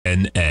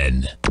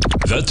TFNN,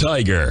 the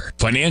Tiger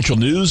Financial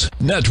News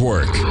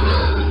Network.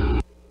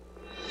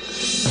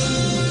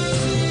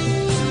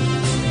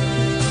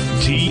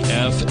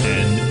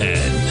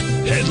 TFNN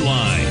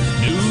Headline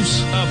News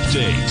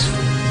Update.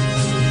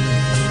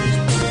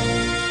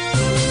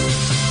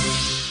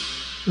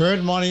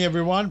 Good morning,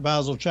 everyone.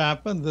 Basil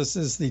Chapman. This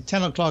is the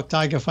 10 o'clock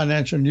Tiger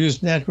Financial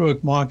News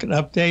Network market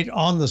update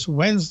on this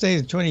Wednesday,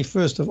 the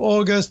 21st of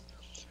August.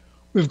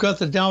 We've got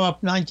the Dow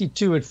up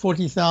 92 at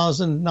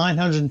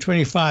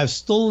 40,925.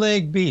 Still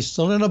leg B,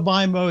 still in a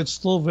buy mode,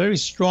 still very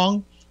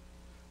strong.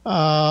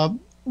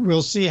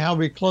 We'll see how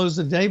we close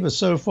the day, but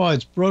so far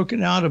it's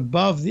broken out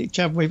above the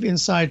Chapman Wave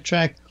Inside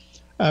Track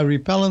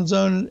repellent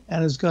zone,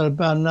 and it's got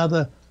about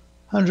another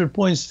 100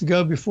 points to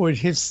go before it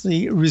hits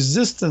the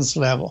resistance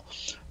level.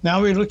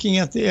 Now we're looking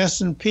at the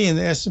S&P, and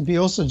the S&P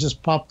also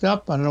just popped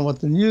up. I don't know what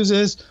the news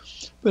is,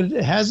 but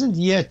it hasn't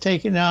yet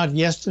taken out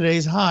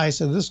yesterday's high,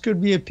 so this could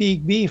be a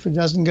peak B if it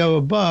doesn't go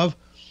above.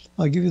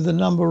 I'll give you the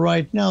number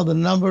right now. The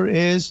number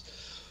is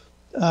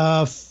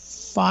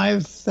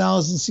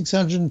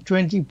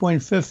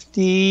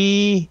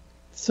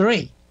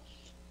 5,620.53.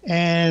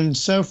 And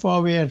so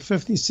far we're at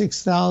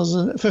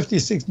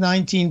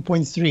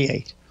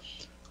 5619.38.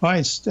 All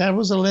right, that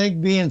was a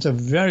leg B, and it's a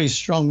very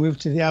strong move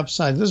to the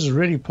upside. This is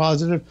really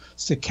positive.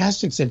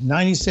 Stochastics at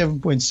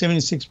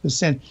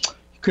 97.76%. You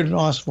couldn't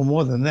ask for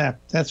more than that.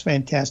 That's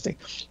fantastic.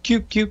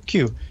 Q.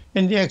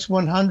 Index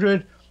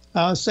 100,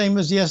 same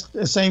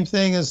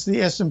thing as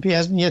the S&P.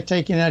 Hasn't yet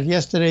taken out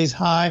yesterday's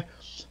high.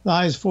 The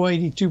high is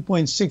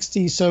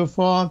 482.60 so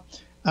far.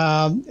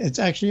 It's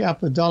actually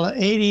up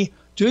 $1.80,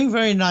 doing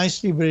very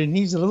nicely, but it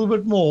needs a little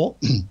bit more.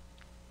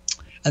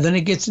 And then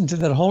it gets into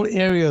that whole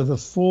area of the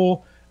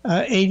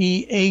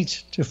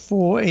 488 to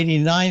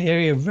 489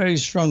 area, very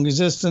strong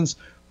resistance.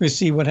 We'll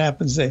see what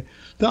happens there.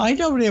 The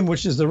IWM,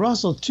 which is the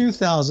Russell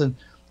 2000,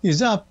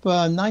 is up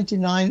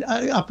 99,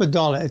 up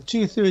 $1 at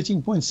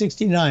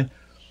 213.69.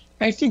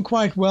 Acting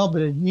quite well,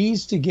 but it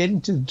needs to get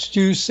into the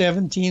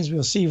 217s.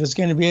 We'll see if it's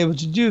going to be able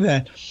to do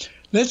that.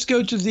 Let's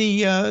go to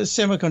the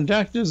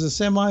semiconductors. The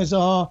semis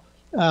are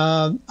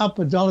up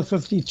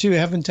 $1.52.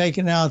 Haven't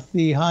taken out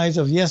the highs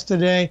of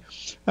yesterday.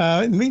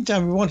 In the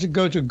meantime, we want to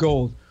go to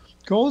gold.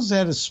 Gold's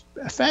had a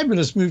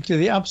fabulous move to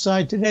the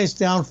upside. Today it's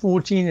down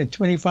 14 at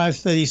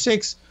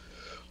 25.36.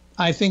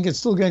 I think it's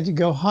still going to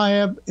go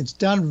higher. It's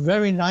done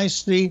very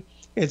nicely.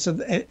 It's at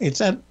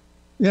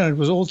it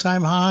was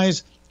all-time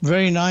highs.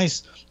 Very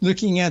nice.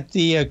 Looking at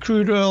the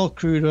crude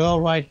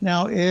oil right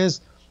now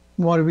is,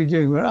 what are we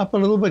doing? We're up a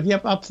little bit.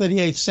 Yep, up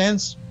 38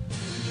 cents.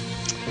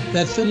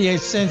 That 38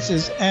 cents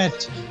is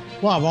at,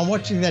 wow, I'm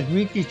watching that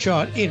weekly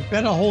chart. It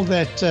better hold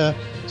that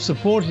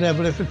support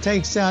level. If it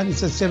takes out,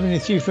 it's at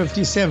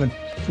 73.57.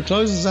 If it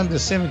closes under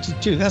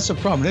 72, that's a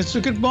problem. Let's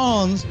look at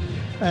bonds,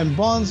 and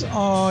bonds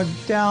are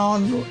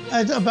down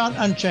at about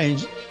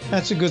unchanged.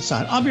 That's a good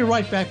sign. I'll be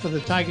right back for the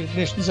Tiger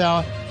Conditions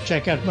Hour.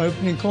 Check out my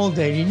opening call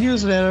daily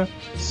newsletter.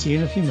 See you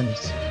in a few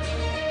minutes.